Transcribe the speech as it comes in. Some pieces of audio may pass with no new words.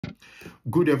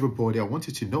Good, everybody. I want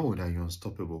you to know that you're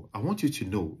unstoppable. I want you to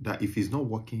know that if it's not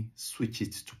working, switch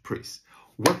it to praise.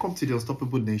 Welcome to the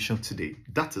Unstoppable Nation today.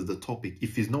 That is the topic.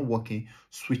 If it's not working,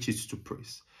 switch it to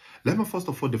praise. Let me first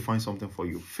of all define something for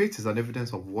you. Faith is an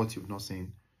evidence of what you've not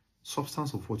seen,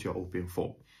 substance of what you're hoping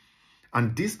for.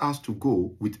 And this has to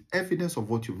go with evidence of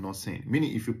what you've not seen.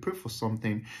 Meaning, if you pray for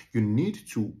something, you need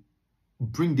to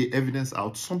bring the evidence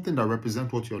out, something that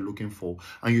represents what you're looking for,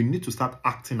 and you need to start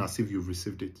acting as if you've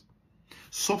received it.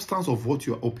 Substance of what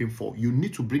you're hoping for. You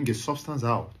need to bring a substance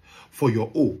out for your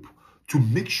hope to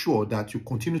make sure that you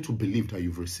continue to believe that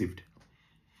you've received.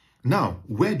 Now,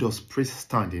 where does praise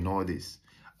stand in all this?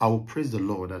 I will praise the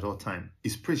Lord at all times.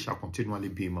 His praise shall continually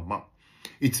be in my mouth.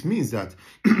 It means that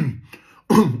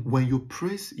when you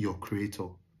praise your Creator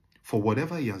for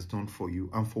whatever He has done for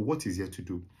you and for what He's yet to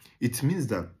do, it means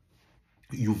that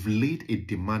you've laid a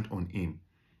demand on Him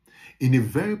in a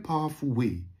very powerful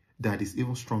way that is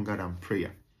even stronger than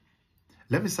prayer.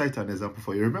 Let me cite an example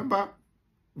for you. Remember,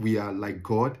 we are like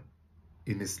God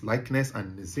in His likeness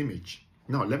and in His image.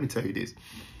 Now, let me tell you this.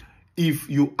 If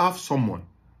you have someone,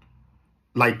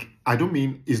 like, I don't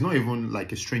mean, it's not even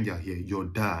like a stranger here, your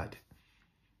dad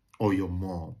or your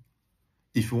mom,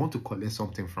 if you want to collect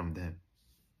something from them,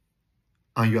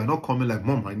 and you are not coming like,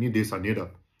 Mom, I need this, I need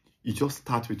that. You just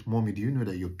start with, Mommy, do you know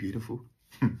that you're beautiful?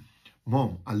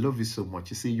 Mom, I love you so much.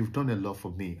 You see, you've done a lot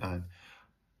for me. And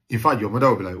in fact, your mother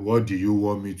will be like, what do you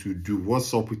want me to do?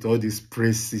 What's up with all these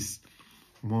praises?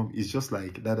 Mom, it's just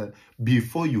like that.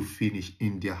 Before you finish,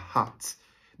 in their hearts,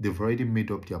 they've already made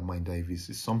up their mind that if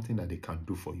it's something that they can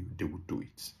do for you, they will do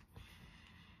it.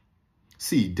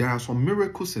 See, there are some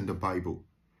miracles in the Bible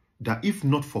that if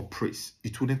not for praise,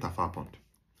 it wouldn't have happened.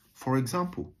 For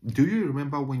example, do you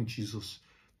remember when Jesus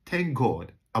thanked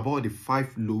God about the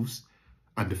 5 loaves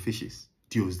and the fishes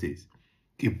those days?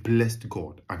 He blessed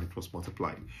God and it was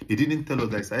multiplied. He didn't tell us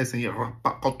that Isaiah saying,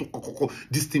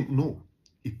 this thing. No,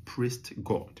 he praised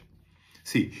God.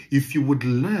 See, if you would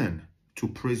learn to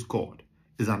praise God,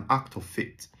 it's an act of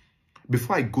faith.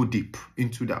 Before I go deep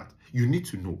into that, you need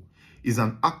to know it's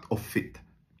an act of faith.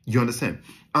 You understand?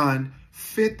 And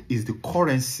faith is the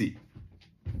currency.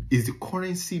 Is the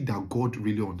currency that God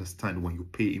really understands when you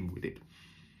pay Him with it.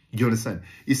 You understand?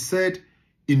 He said,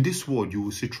 in this world you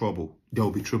will see trouble. There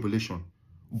will be tribulation.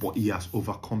 But He has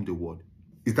overcome the world.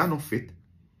 Is that not faith?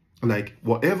 Like,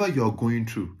 whatever you are going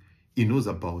through, He knows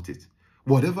about it.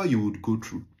 Whatever you would go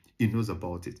through, He knows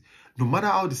about it. No matter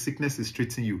how the sickness is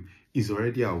treating you, He's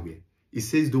already aware. He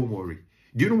says, don't worry.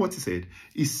 Do you know what He said?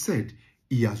 He said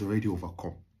He has already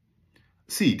overcome.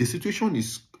 See, the situation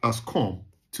has come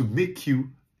to make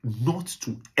you not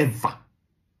to ever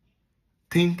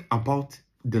think about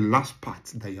the last part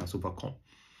that He has overcome.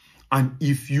 And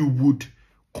if you would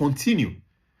continue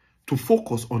to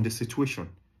focus on the situation,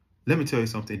 let me tell you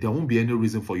something, there won't be any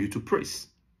reason for you to praise.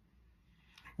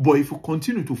 But if you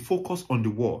continue to focus on the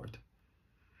word,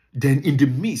 then in the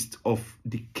midst of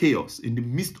the chaos, in the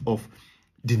midst of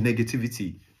the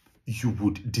negativity, you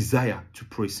would desire to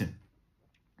praise Him.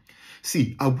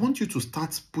 See, I want you to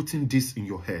start putting this in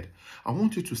your head. I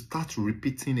want you to start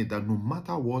repeating it, that no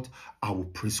matter what, I will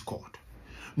praise God.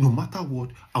 No matter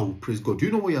what, I will praise God. Do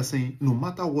you know what you're saying? No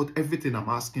matter what, everything I'm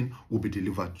asking will be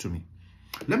delivered to me.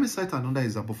 Let me cite another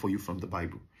example for you from the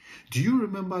Bible. Do you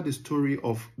remember the story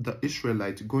of the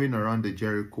Israelites going around the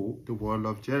Jericho? The wall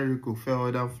of Jericho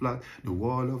fell down flat. The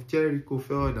wall of Jericho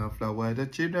fell down flat. While the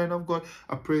children of God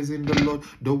are praising the Lord,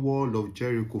 the wall of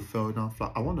Jericho fell down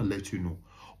flat. I want to let you know,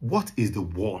 what is the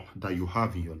wall that you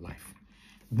have in your life?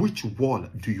 Which wall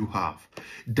do you have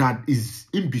that is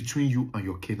in between you and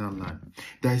your Canaan land?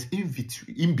 That is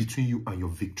in between you and your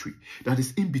victory. That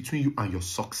is in between you and your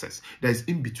success. That is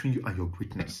in between you and your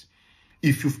greatness.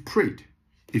 If you've prayed,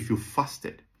 if you've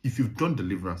fasted, if you've done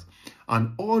deliverance,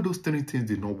 and all those 3 things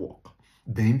did not work,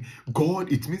 then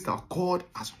it means that God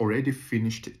has already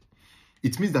finished it.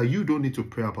 It means that you don't need to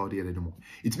pray about it anymore.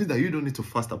 It means that you don't need to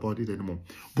fast about it anymore.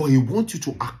 But He wants you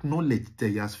to acknowledge that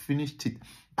He has finished it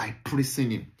by praising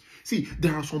Him. See,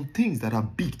 there are some things that are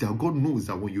big that God knows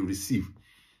that when you receive,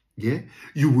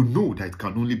 you will know that it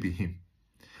can only be Him.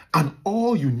 And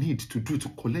all you need to do to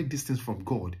collect these things from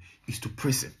God is to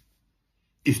praise Him.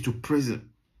 Is to praise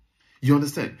Him. You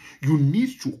understand? You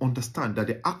need to understand that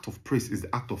the act of praise is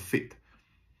the act of faith.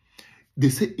 They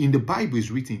say in the Bible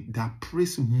is written that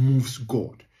praise moves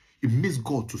God. It makes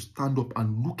God to stand up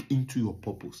and look into your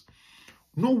purpose.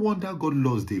 No wonder God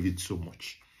loves David so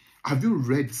much. Have you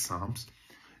read Psalms?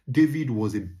 David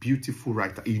was a beautiful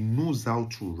writer. He knows how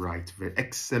to write. Very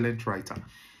excellent writer.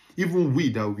 Even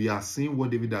we that we are seeing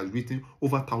what David has written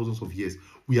over thousands of years,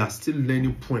 we are still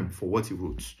learning poem for what he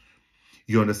wrote.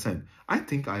 You understand? I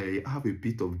think I have a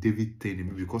bit of David thing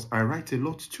in me because I write a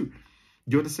lot too.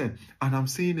 You understand? And I'm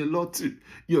saying a lot too.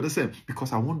 You understand?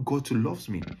 Because I want God to love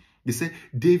me. They say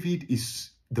David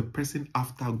is the person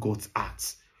after God's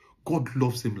heart. God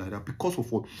loves him like that because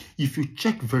of what? If you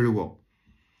check very well,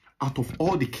 out of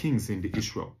all the kings in the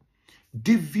Israel,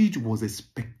 David was a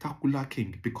spectacular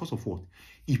king because of what?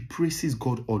 He praises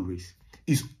God always.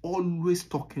 He's always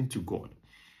talking to God.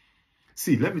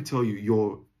 See, let me tell you,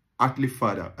 your earthly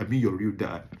father, I mean your real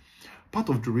dad, part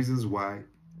of the reasons why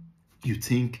you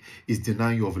think is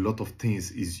denying you of a lot of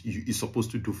things is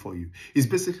supposed to do for you is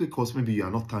basically because maybe you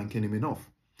are not thanking him enough.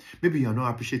 Maybe you are not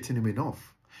appreciating him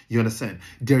enough. You understand?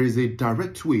 There is a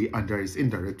direct way and there is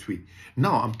indirect way.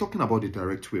 Now, I'm talking about the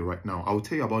direct way right now. I'll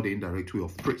tell you about the indirect way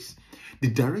of praise. The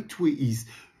direct way is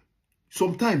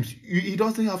sometimes it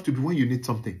doesn't have to be when you need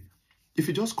something. If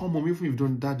you just come home, even if you've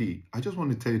done daddy, I just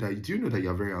want to tell you that, do you know that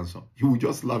you're very handsome? You will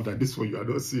just laugh that this one, you are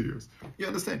not serious. You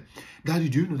understand? Daddy,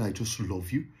 do you know that I just love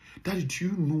you? Daddy, do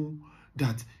you know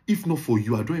that if not for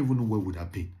you, I don't even know where would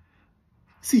have been?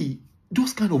 See,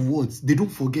 those kind of words, they don't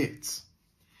forget.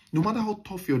 No matter how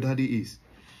tough your daddy is,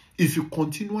 if you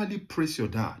continually praise your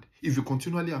dad, if you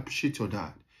continually appreciate your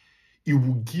dad, it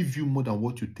will give you more than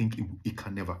what you think it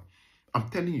can never. I'm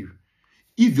telling you,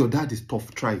 if your dad is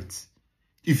tough, try it.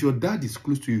 If your dad is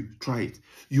close to you, try it.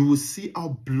 You will see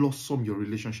how blossom your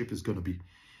relationship is going to be.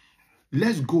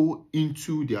 Let's go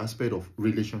into the aspect of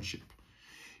relationship.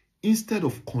 Instead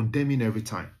of condemning every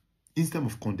time, instead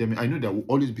of condemning, I know there will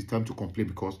always be time to complain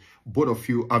because both of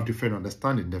you have different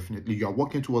understanding. Definitely, you are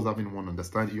working towards having one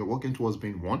understanding. You're working towards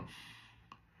being one.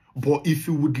 But if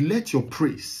you would let your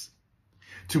praise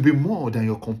to be more than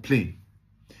your complaint,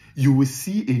 you will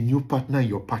see a new partner in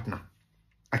your partner.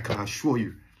 I can assure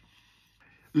you.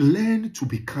 Learn to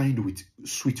be kind with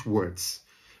sweet words.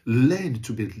 Learn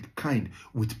to be kind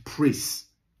with praise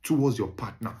towards your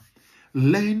partner.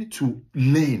 Learn to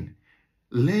learn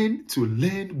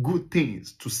good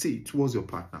things to say towards your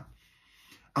partner.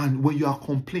 And when you are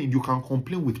complaining, you can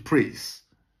complain with praise.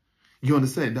 You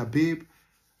understand that, babe?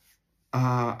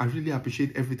 I really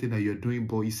appreciate everything that you're doing,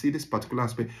 but you see this particular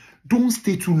aspect. Don't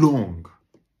stay too long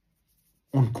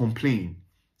on complaint.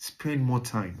 Spend more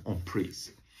time on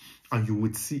praise. And you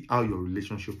would see how your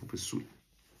relationship will be sweet.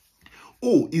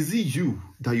 Oh, is it you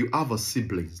that you have a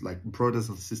siblings, like brothers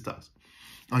and sisters,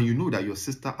 and you know that your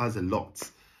sister has a lot,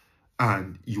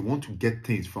 and you want to get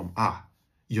things from her?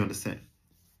 You understand?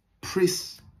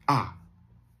 Praise her.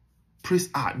 Praise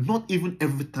her. Not even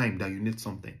every time that you need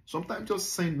something. Sometimes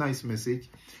just send nice message.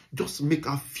 Just make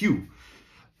her feel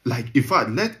like, in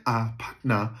fact, let our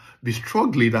partner be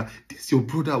struggling that this is your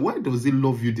brother. Why does he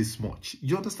love you this much?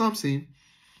 You understand what I'm saying?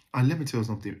 And let me tell you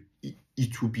something.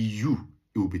 It will be you.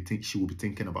 She will be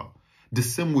thinking about. The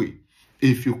same way,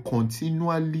 if you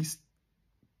continually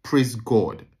praise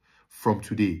God from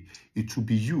today, it will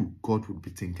be you God will be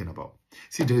thinking about.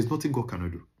 See, there is nothing God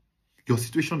cannot do. Your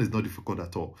situation is not difficult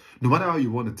at all. No matter how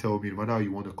you want to tell me, no matter how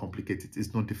you want to complicate it,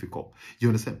 it's not difficult. You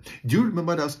understand? Do you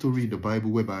remember that story in the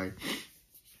Bible whereby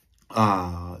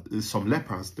some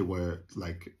lepers, they were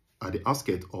like at the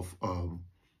outskirts of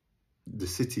the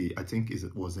city, I think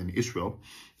it was in Israel,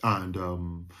 and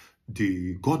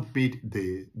God made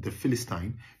the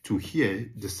Philistine to hear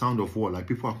the sound of war, like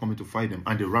people are coming to fight them,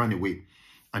 and they ran away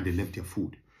and they left their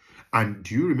food. And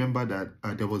do you remember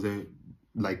that there was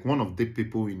one of the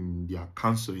people in their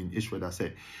council in Israel that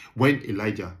said, when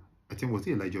Elijah, I think was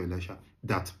it Elijah or Elisha,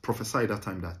 that prophesied that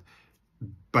time that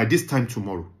by this time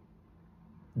tomorrow,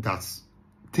 that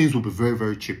things will be very,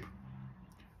 very cheap.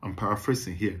 I'm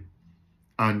paraphrasing here.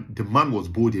 And the man was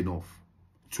bold enough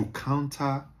to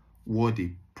counter what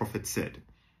the prophet said.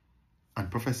 And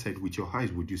the prophet said, with your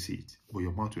eyes would you see it, but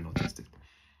your mouth will not taste it.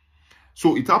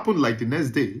 So it happened like the next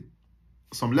day,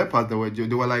 some lepers, they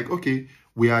were like, okay,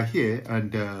 we are here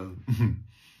and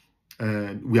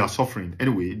we are suffering.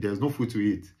 Anyway, there's no food to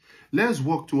eat. Let's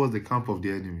walk towards the camp of the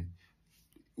enemy.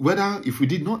 If we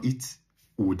did not eat,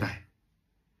 we will die.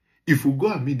 If we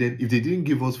go and meet them, if they didn't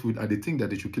give us food and they think that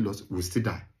they should kill us, we'll still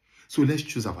die. So let's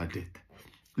choose our death.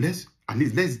 Let's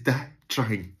die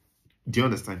trying. Do you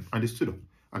understand? And they stood up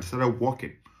and they started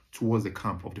walking towards the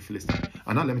camp of the Philistines.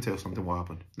 And now let me tell you something what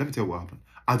happened. Let me tell you what happened.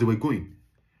 As they were going,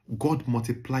 God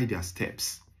multiplied their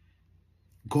steps.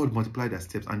 God multiplied their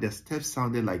steps, and their steps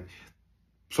sounded like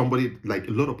somebody, like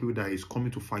a lot of people that is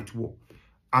coming to fight war.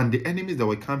 And the enemies that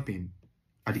were camping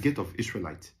at the gate of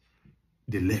Israelites,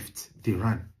 they left, they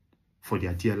ran for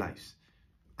their dear lives.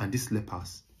 And these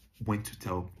lepers went to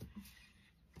tell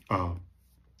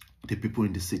the people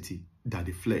in the city that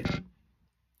they fled,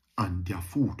 and their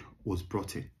food was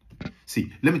brought in.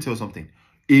 See, let me tell you something.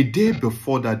 A day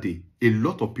before that day, a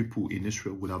lot of people in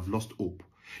Israel would have lost hope.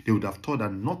 They would have thought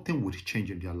that nothing would change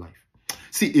in their life.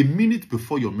 See, a minute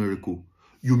before your miracle,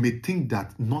 you may think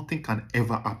that nothing can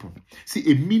ever happen. See,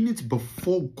 a minute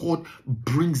before God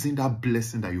brings in that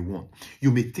blessing that you want,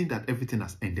 you may think that everything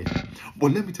has ended.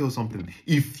 But let me tell you something.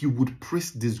 If you would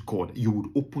praise this God, you would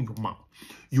open your mouth.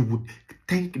 You would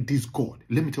thank this God.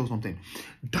 Let me tell you something.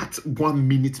 That 1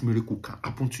 minute miracle can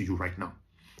happen to you right now.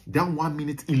 That 1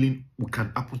 minute healing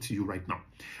can happen to you right now.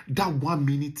 That 1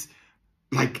 minute,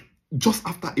 like just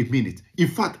after a minute. In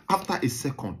fact, after a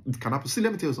second, it can happen. See,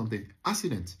 let me tell you something.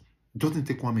 Accident doesn't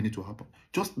take 1 minute to happen.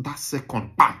 Just that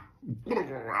second, bam,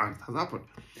 it has happened.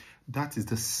 That is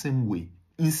the same way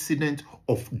incident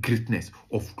of greatness,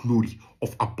 of glory,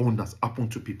 of abundance happen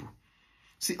to people.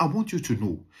 See, I want you to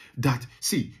know that,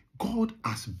 see, God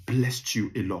has blessed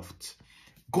you a lot.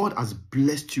 God has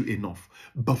blessed you enough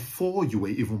before you were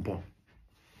even born.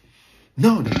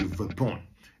 Now that you were born,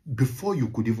 before you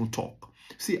could even talk.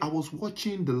 See, I was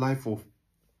watching the life of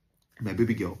my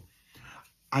baby girl.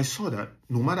 I saw that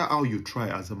no matter how you try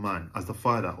as a man, as the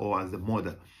father or as the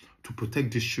mother to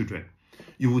protect these children,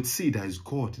 you would see that it's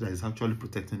God that is actually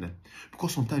protecting them.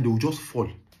 Because sometimes they will just fall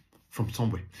from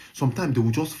somewhere. Sometimes they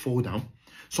will just fall down.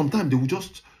 Sometimes they will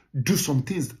just do some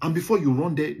things, and before you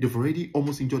run there, they've already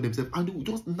almost injured themselves, and they will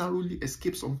just narrowly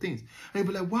escape some things. And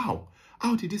you'll be like, wow,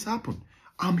 how did this happen?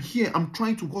 I'm here, I'm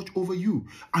trying to watch over you,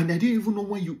 and I didn't even know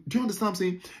when you... Do you understand what I'm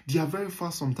saying? They are very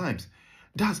fast sometimes.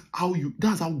 That's how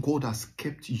God has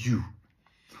kept you.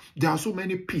 There are so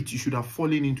many pits you should have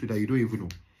fallen into that you don't even know.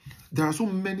 There are so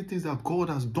many things that God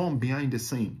has done behind the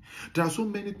scene. There are so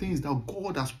many things that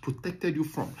God has protected you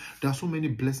from. There are so many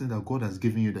blessings that God has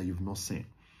given you that you've not seen.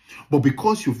 But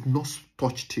because you've not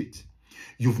touched it,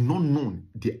 you've not known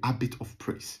the habit of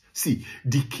praise. See,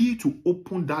 the key to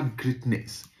open that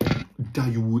greatness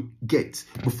that you will get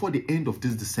before the end of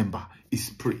this December is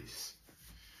praise.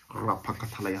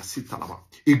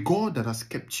 A God that has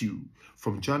kept you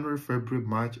from January, February,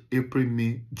 March, April,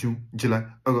 May, June, July,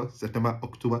 August, September,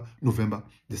 October, November,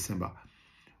 December.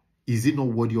 Is it not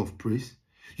worthy of praise?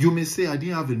 You may say, I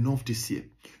didn't have enough this year.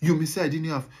 You may say, I didn't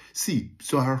have... See,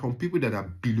 so I have some people that are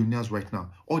billionaires right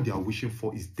now. All they are wishing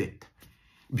for is death.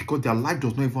 Because their life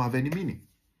does not even have any meaning.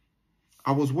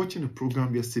 I was watching a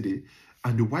program yesterday,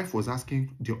 and the wife was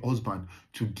asking the husband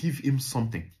to give him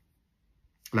something.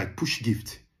 Like push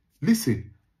gift.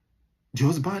 Listen, the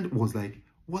husband was like,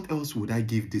 what else would I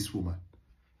give this woman?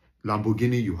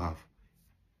 Lamborghini you have.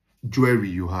 Jewelry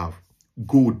you have.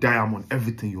 Gold, diamond,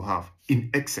 everything you have. In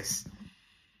excess.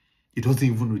 He doesn't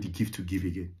even know the gift to give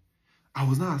again. I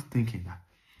was now thinking that.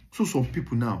 So some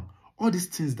people now, all these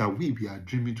things that we are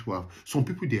dreaming to have, some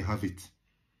people, they have it.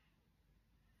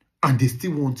 And they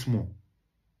still want more.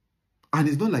 And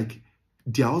it's not like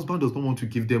their husband does not want to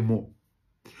give them more.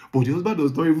 But the husband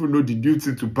does not even know the new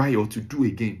thing to buy or to do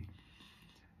again.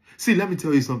 See, let me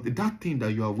tell you something. That thing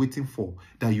that you are waiting for,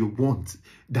 that you want,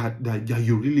 that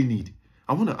you really need.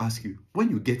 I want to ask you, when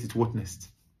you get it, what next?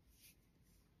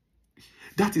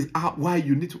 That is why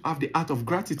you need to have the art of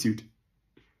gratitude.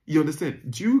 You understand?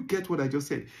 Do you get what I just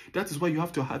said? That is why you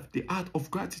have to have the art of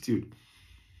gratitude.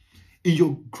 In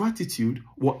your gratitude,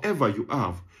 whatever you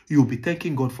have, you'll be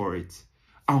thanking God for it.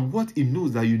 And what He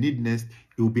knows that you need next,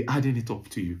 He will be adding it up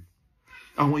to you.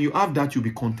 And when you have that, you'll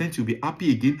be content, you'll be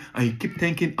happy again, and you keep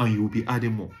thanking, and you will be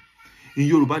adding more. In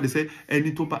Yoruba, they say,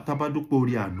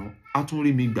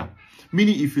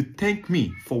 meaning, if you thank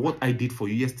me for what I did for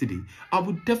you yesterday, I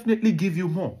will definitely give you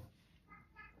more.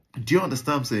 Do you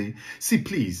understand what I'm saying? See,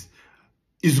 please,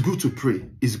 it's good to pray.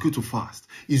 It's good to fast.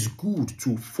 It's good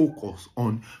to focus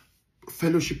on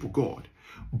fellowship with God.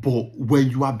 But when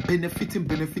you are benefiting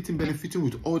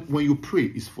with all, when you pray,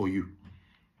 it's for you.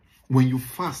 When you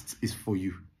fast, it's for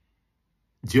you.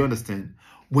 Do you understand?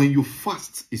 When you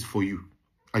fast, it's for you.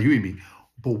 Are you with me?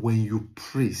 But when you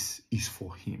praise, it's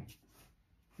for Him.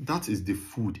 That is the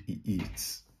food He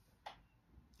eats.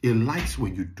 He likes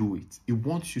when you do it. He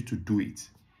wants you to do it.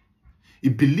 He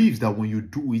believes that when you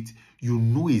do it, you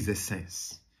know His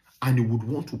essence. And He would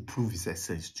want to prove His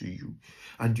essence to you.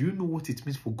 And do you know what it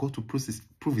means for God to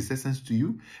prove His essence to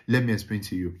you? Let me explain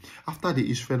to you. After the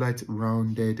Israelites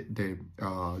rounded the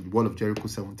wall of Jericho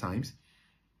 7 times,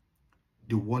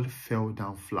 the wall fell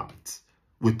down flat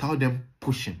without them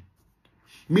pushing.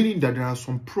 Meaning that there are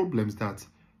some problems that,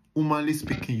 humanly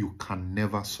speaking, you can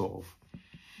never solve.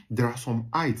 There are some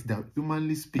heights that,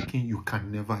 humanly speaking, you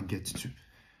can never get to.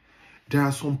 There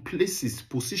are some places,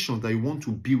 positions that you want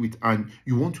to be with and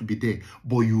you want to be there,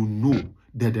 but you know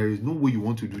that there is no way you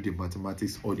want to do the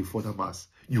mathematics or the further maths.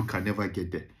 You can never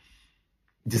get there.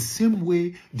 The same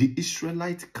way the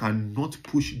Israelites cannot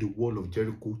push the wall of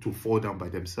Jericho to fall down by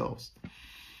themselves.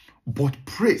 But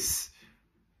praise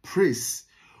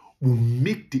will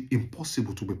make the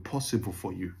impossible to be possible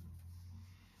for you.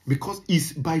 Because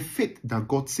it's by faith that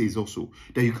God says also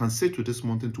that you can say to this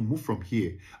mountain to move from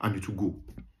here and it will go.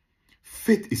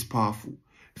 Faith is powerful.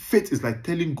 Faith is like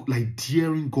daring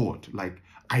God, like,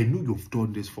 I know you've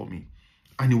done this for me.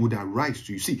 And it would arise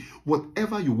to you. See,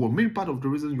 whatever you want, main part of the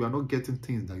reason you are not getting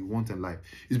things that you want in life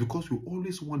is because you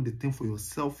always want the thing for your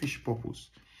selfish purpose.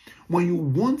 When you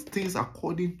want things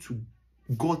according to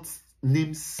God's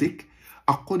name's sake,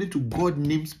 according to God's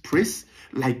name's praise,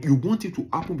 like you want it to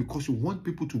happen because you want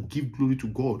people to give glory to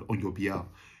God on your behalf,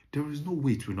 there is no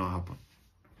way it will not happen.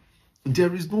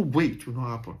 There is no way it will not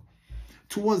happen.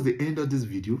 Towards the end of this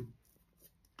video,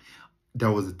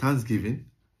 there was a Thanksgiving.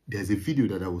 There's a video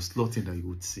that I was slotting that you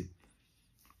would see,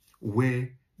 where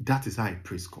that is how I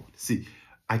praise God. See,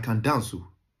 I can dance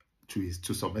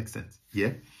to some extent,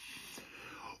 yeah?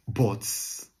 But,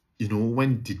 you know,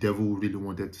 when the devil really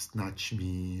wanted to snatch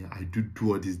me, I do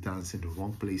all this dance in the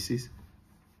wrong places.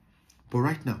 But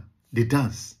right now, the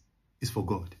dance is for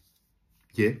God,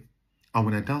 yeah? And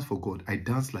when I dance for God, I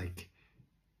dance like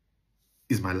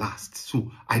it's my last. So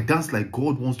I dance like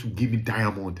God wants to give me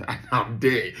diamond and I'm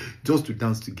there just to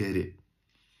dance to get it.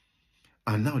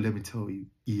 And now let me tell you,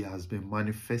 he has been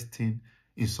manifesting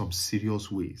in some serious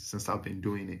ways since I've been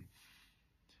doing it.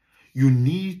 You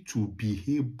need to be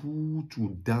able to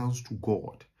dance to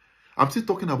God. I'm still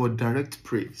talking about direct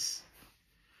praise.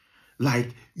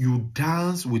 Like you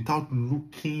dance without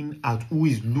looking at who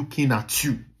is looking at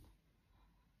you.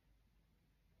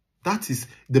 That is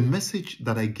the message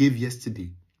that I gave yesterday,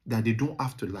 that they don't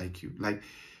have to like you. Like,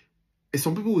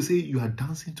 some people will say, you are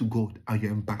dancing to God and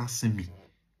you're embarrassing me.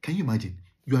 Can you imagine?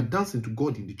 You are dancing to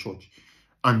God in the church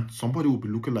and somebody will be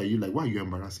looking at you like, why are you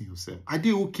embarrassing yourself? Are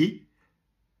they okay?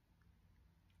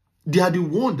 They are the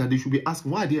one that they should be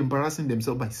asking, why are they embarrassing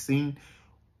themselves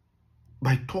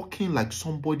by talking like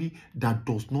somebody that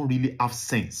does not really have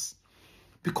sense?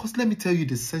 Because let me tell you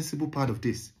the sensible part of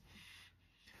this.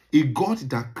 A God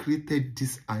that created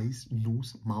these eyes,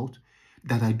 nose, mouth,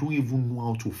 that I don't even know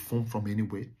how to form from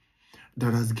anywhere,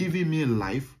 that has given me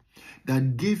life,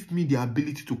 that gave me the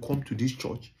ability to come to this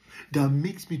church, that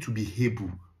makes me to be able,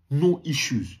 no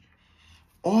issues.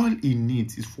 All he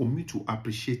needs is for me to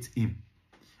appreciate him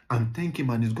and thank him,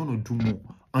 and he's going to do more.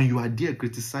 And you are there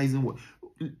criticizing what...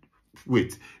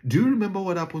 Wait, do you remember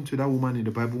what happened to that woman in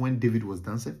the Bible when David was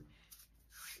dancing?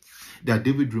 That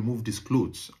David removed his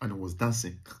clothes and was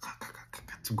dancing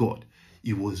to God.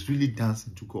 He was really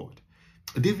dancing to God.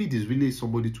 David is really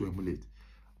somebody to emulate.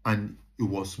 And it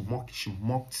was she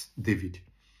mocked David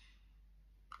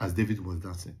as David was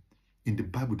dancing. In the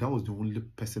Bible, that was the only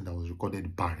person that was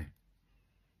recorded barren.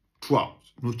 Throughout,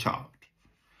 no child.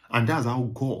 And that's how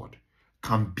God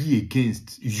can be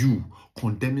against you,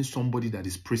 condemning somebody that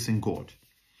is praising God.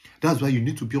 That's why you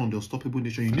need to be on the Unstoppable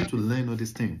Nation. You need to learn all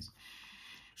these things.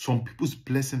 Some people's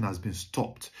blessing has been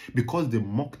stopped because they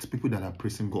mocked people that are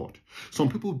praising God. Some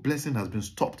people's blessing has been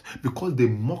stopped because they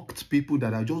mocked people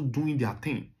that are just doing their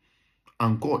thing.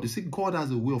 And God, you see, God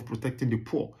has a way of protecting the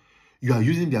poor. You are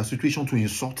using their situation to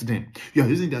insult them. You are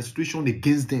using their situation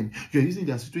against them. You are using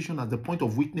their situation as the point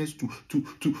of weakness to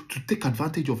take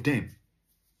advantage of them.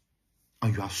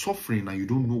 And you are suffering and you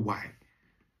don't know why.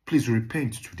 Please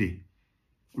repent today.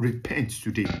 Repent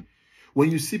today. When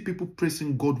you see people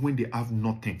praising God when they have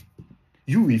nothing,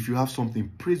 you, if you have something,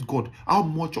 praise God. How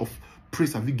much of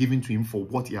praise have you given to him for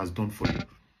what he has done for you?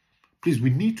 Please, we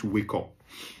need to wake up.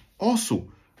 Also,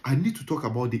 I need to talk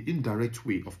about the indirect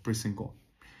way of praising God.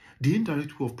 The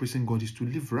indirect way of praising God is to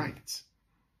live right.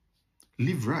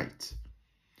 Live right.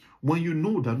 When you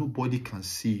know that nobody can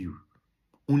see you,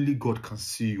 only God can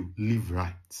see you, live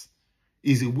right.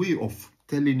 It's a way of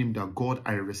telling him that, God,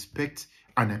 I respect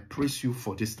and I praise you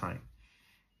for this time.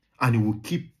 And it will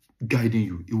keep guiding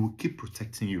you. It will keep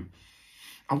protecting you.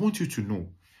 I want you to know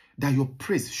that your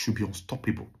praise should be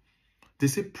unstoppable. They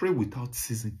say pray without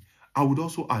ceasing. I would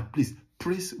also add, please,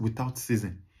 praise without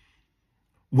ceasing.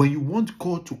 When you want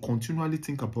God to continually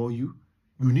think about you,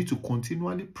 you need to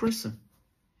continually praise him.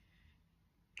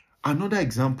 Another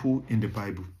example in the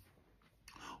Bible,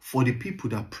 for the people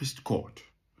that praised God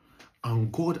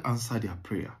and God answered their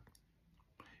prayer,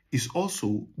 is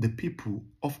also the people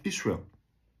of Israel.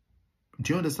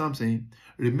 Do you understand what I'm saying?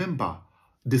 Remember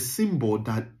the symbol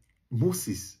that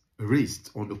Moses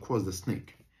raised on the cross, the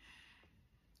snake.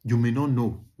 You may not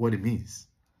know what it means.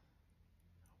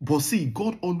 But see,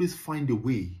 God always finds a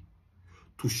way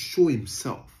to show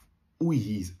himself who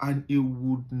he is, and he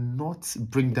would not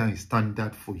bring down his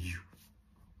standard for you.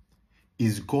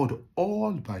 is God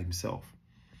all by himself.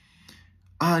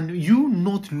 And you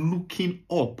not looking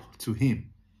up to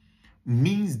him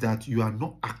means that you are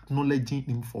not acknowledging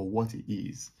him for what he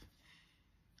is.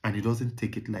 And he doesn't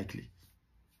take it lightly.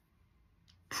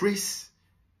 Praise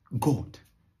God.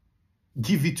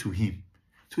 Give it to him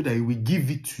so that he will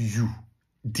give it to you,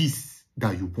 this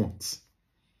that you want.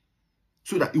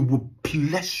 So that it will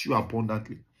bless you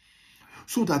abundantly.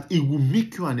 So that it will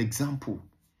make you an example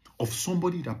of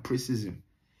somebody that praises him.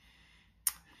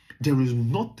 There is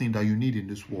nothing that you need in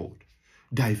this world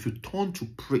that if you turn to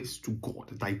praise to God,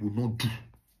 that he will not do.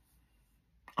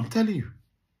 I'm telling you.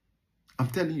 I'm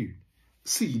telling you.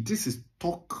 See, this is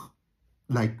talk.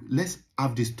 Like, let's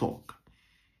have this talk.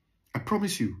 I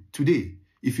promise you, today,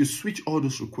 if you switch all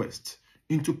those requests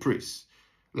into praise,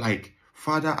 like,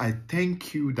 Father, I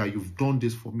thank you that you've done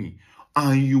this for me,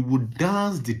 and you would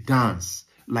dance the dance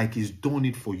like he's done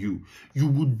it for you. You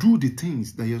would do the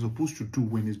things that you're supposed to do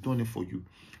when he's done it for you.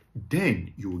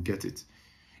 Then you will get it.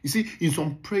 You see, in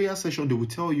some prayer session, they will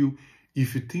tell you,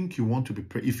 if you think you want to be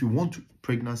if you want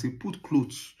pregnancy, put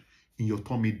clothes in your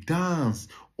tummy, dance,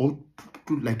 or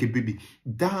like a baby,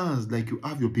 dance like you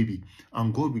have your baby,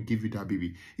 and God will give you that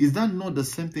baby. Is that not the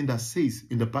same thing that says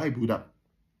in the Bible that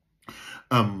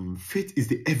faith is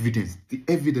the evidence,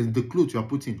 the clothes you are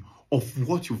putting of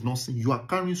what you've not seen? You are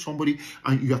carrying somebody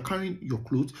and you are carrying your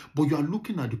clothes, but you are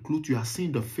looking at the clothes, you are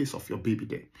seeing the face of your baby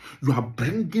there. You are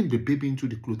bringing the baby into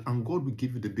the clothes, and God will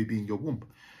give you the baby in your womb,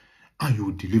 and you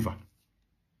will deliver.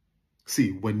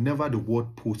 See, whenever the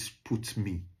world puts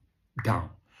me down,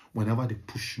 whenever they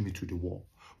push me to the wall,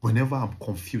 whenever I'm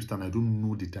confused and I don't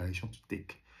know the direction to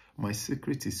take, my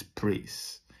secret is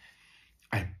praise.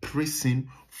 I praise him.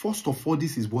 First of all,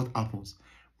 this is what happens.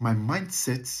 My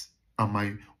mindsets and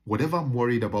my whatever I'm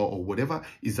worried about or whatever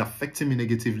is affecting me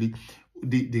negatively,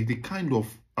 the kind of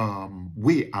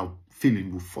way I'm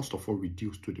feeling will first of all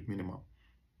reduce to the minimum.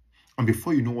 And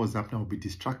before you know what's happening, I'll be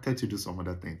distracted to do some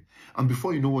other thing. And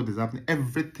before you know what is happening,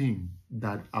 everything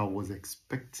that I was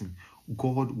expecting,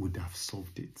 God would have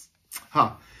solved it.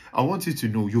 I want you to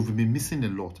know you've been missing a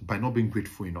lot by not being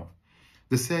grateful enough.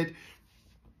 They said,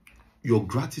 your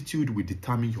gratitude will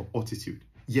determine your attitude.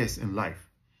 Yes, in life,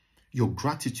 your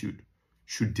gratitude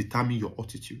should determine your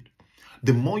attitude.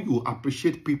 The more you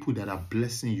appreciate people that are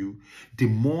blessing you, the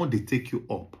more they take you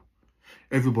up.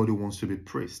 Everybody wants to be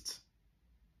praised.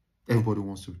 Everybody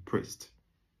wants to be praised.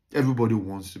 Everybody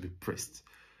wants to be praised.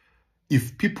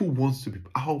 If people want to be,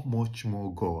 how much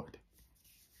more God?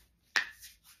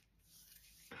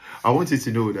 I want you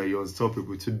to know that you're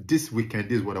unstoppable. So this weekend,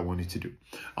 this is what I want you to do.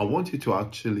 I want you to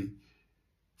actually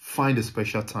find a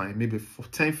special time, maybe for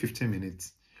 10-15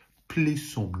 minutes, play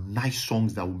some nice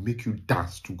songs that will make you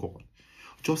dance to God.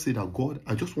 Just say that, God,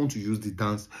 I just want to use the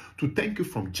dance to thank you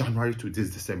from January to this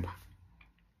December.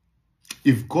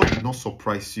 If God did not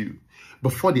surprise you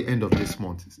before the end of this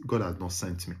month, God has not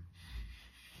sent me.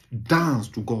 Dance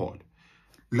to God.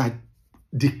 Like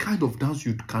the kind of dance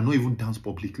you cannot even dance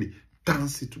publicly.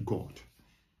 Dance it to God.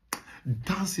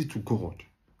 Dance it to God.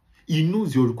 He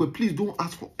knows your request. Please don't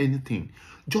ask for anything.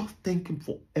 Just thank him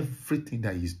for everything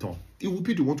that he's done. He will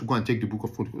be the one to go and check the book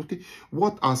of Chronicles. Okay,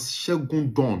 what has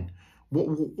Shegun done?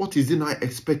 What is he now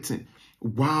expecting?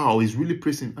 Wow, he's really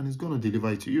praising, and he's going to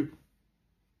deliver it to you.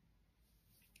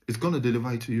 It's going to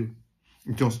deliver it to you.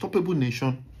 The Unstoppable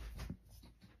Nation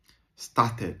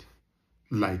started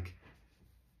like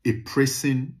a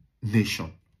praising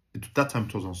nation. At that time,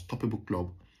 it was Unstoppable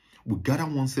Club. We gather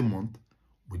once a month.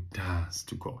 We dance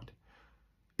to God.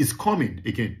 It's coming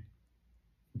again.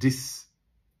 This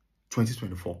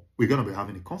 2024, we're going to be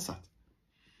having a concert.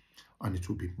 And it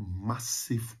will be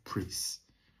massive praise.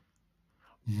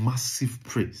 Massive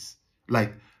praise.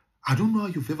 Like, I don't know how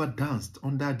you've ever danced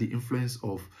under the influence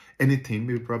of anything,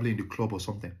 maybe probably in the club or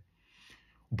something.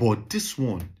 But this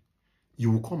one,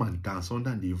 you will come and dance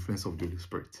under the influence of the Holy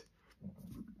Spirit.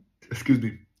 Excuse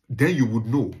me. Then you would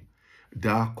know the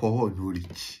alcohol no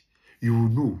reach. You will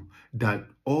know that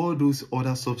all those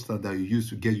other substances that you use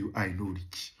to get you high no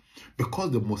reach.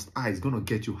 Because the Most High is going to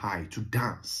get you high to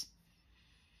dance.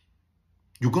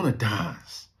 You're going to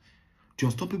dance. The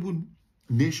Unstoppable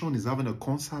Nation is having a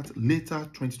concert later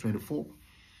 2024.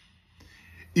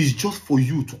 It's just for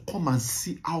you to come and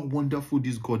see how wonderful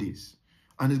this God is.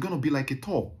 And it's going to be like a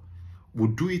tour.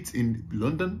 We'll do it in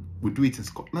London. We'll do it in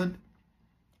Scotland.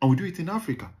 And we'll do it in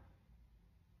Africa.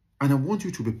 And I want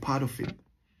you to be part of it.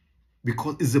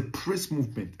 Because it's a praise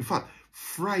movement. In fact,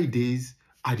 Fridays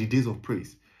are the days of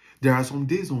praise. There are some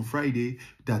days on Friday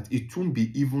that it won't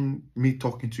be even me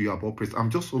talking to you about praise. I'm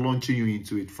just launching you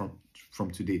into it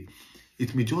from today.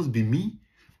 It may just be me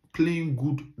playing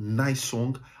good, nice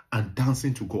song and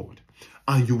dancing to God.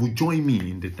 And you will join me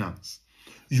in the dance.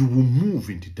 You will move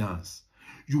in the dance.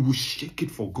 You will shake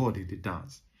it for God in the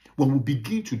dance. When we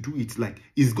begin to do it, like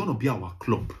it's going to be our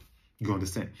club. You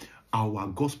understand? Our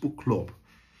gospel club.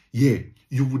 Yeah,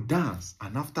 you will dance.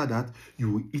 And after that,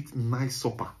 you will eat nice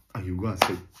supper. And you go and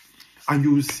say, and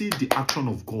you will see the action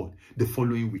of God the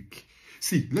following week.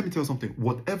 See, let me tell you something.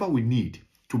 Whatever we need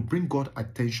to bring God's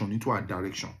attention into our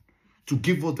direction, to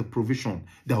give us the provision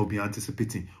that we'll be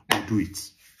anticipating, we'll do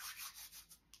it.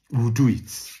 We'll do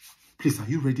it. Please, are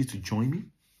you ready to join me?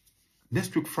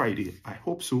 Next week, Friday, I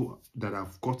hope so that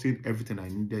I've gotten everything I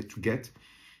needed to get.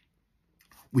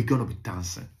 We're going to be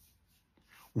dancing.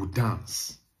 We'll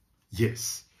dance.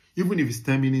 Yes. Even if it's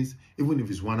 10 minutes, even if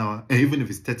it's 1 hour, and even if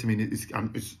it's 30 minutes,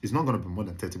 it's not going to be more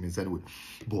than 30 minutes anyway.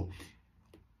 But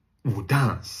we'll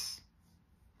dance.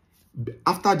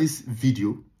 After this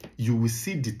video, you will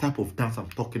see the type of dance I'm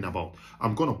talking about.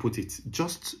 I'm going to put it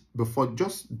just before,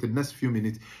 just the next few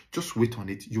minutes. Just wait on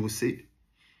it. You will see.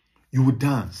 You will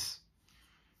dance.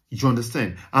 You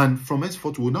understand? And from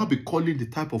henceforth, we'll now be calling the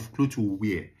type of clothes you will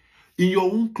wear in your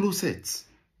own closet.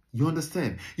 You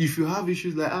understand? If you have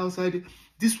issues like outside,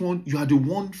 this one, you are the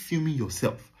one filming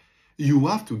yourself. You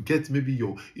have to get maybe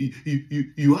you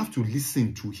have to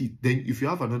listen to it. Then if you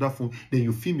have another phone, then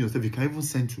you film yourself. You can even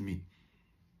send to me.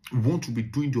 We want to be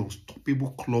doing the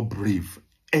Unstoppable Club Rave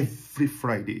every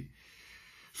Friday.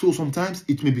 So sometimes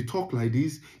it may be talk like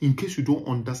this. In case you don't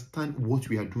understand what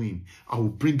we are doing, I will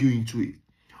bring you into it.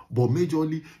 But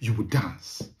majorly, you will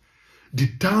dance. The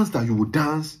dance that you will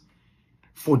dance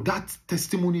for that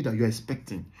testimony that you're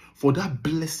expecting, for that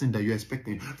blessing that you're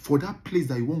expecting, for that place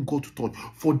that you want God to touch,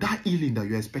 for that healing that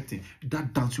you're expecting,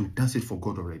 that dance, you dance it for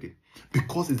God already.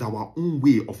 Because it's our own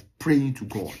way of praying to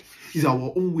God. It's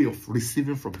our own way of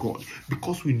receiving from God.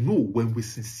 Because we know when we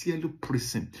sincerely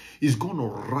praise Him, He's going to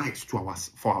rise to us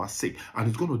for our sake. And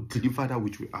He's going to deliver that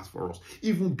which we ask for us.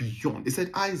 Even beyond. He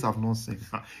said, eyes have not seen,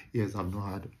 ears have not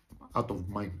heard, out of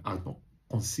mind have not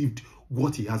conceived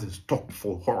what He has in stock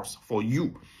for us, for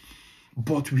you.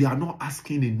 But we are not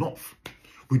asking enough.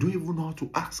 We don't even know how to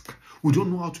ask. We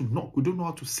don't know how to knock. We don't know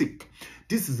how to seek.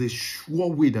 This is a sure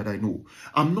way that I know.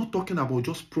 I'm not talking about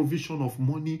just provision of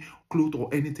money, clothes, or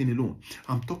anything alone.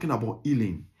 I'm talking about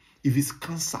healing. If it's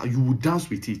cancer, you will dance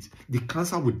with it. The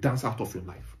cancer will dance out of your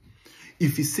life.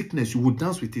 If it's sickness, you will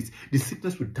dance with it. The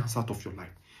sickness will dance out of your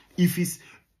life. If it's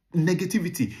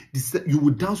negativity, you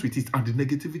will dance with it, and the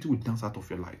negativity will dance out of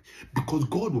your life, because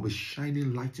God will be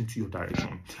shining light into your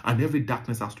direction, and every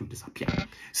darkness has to disappear.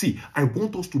 See, I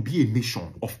want us to be a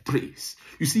nation of praise.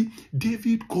 You see,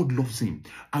 David, God loves him.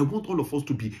 I want all of us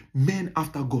to be men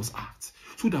after God's heart,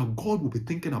 so that God will be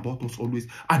thinking about us always,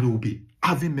 and He will be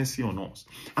having mercy on us,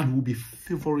 and He will be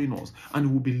favoring us, and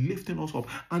He will be lifting us up,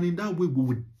 and in that way we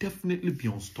will definitely be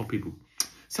unstoppable.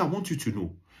 So I want you to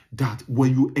know that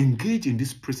when you engage in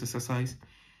this praise exercise,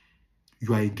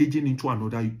 you are engaging into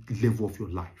another level of your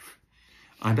life.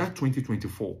 And that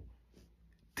 2024,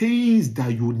 things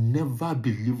that you never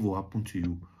believe will happen to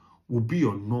you will be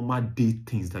your normal day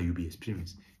things that you'll be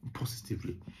experiencing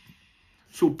positively.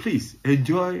 So please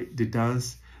enjoy the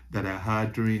dance that I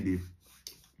had during the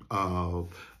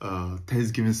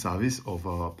Thanksgiving service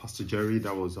of Pastor Jerry.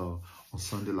 That was on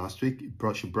Sunday last week. He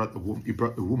brought a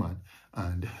woman,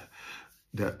 and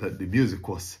the music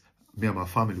was, me and my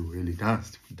family really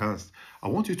danced. We danced. I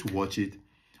want you to watch it,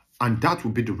 and that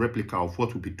will be the replica of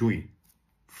what we'll be doing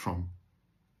from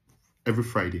every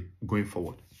Friday going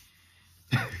forward.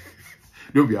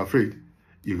 Don't be afraid.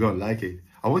 You're going to like it.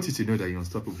 I want you to know that you're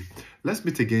unstoppable. Let's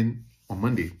meet again on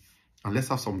Monday, and let's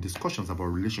have some discussions about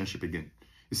relationship again.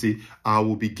 You see, I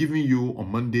will be giving you on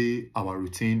Monday our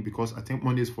routine, because I think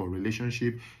Monday is for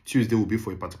relationship, Tuesday will be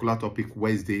for a particular topic,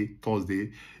 Wednesday,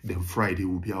 Thursday, then Friday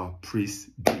will be our praise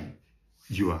day.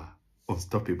 You are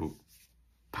unstoppable.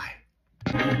 Bye.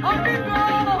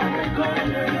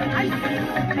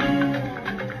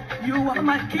 You are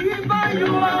my keeper,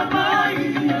 you are my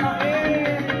healer.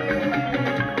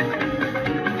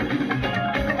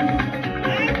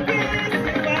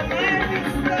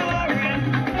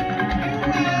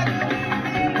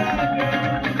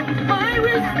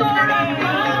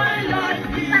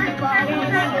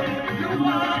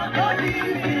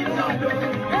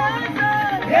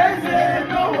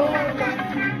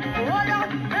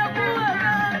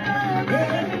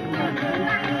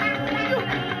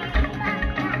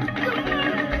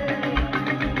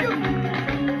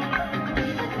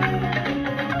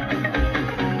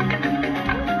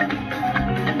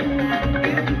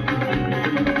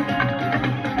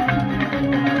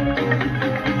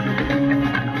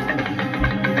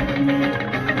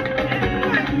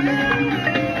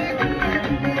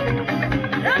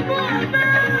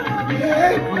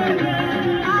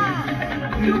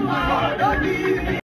 You are the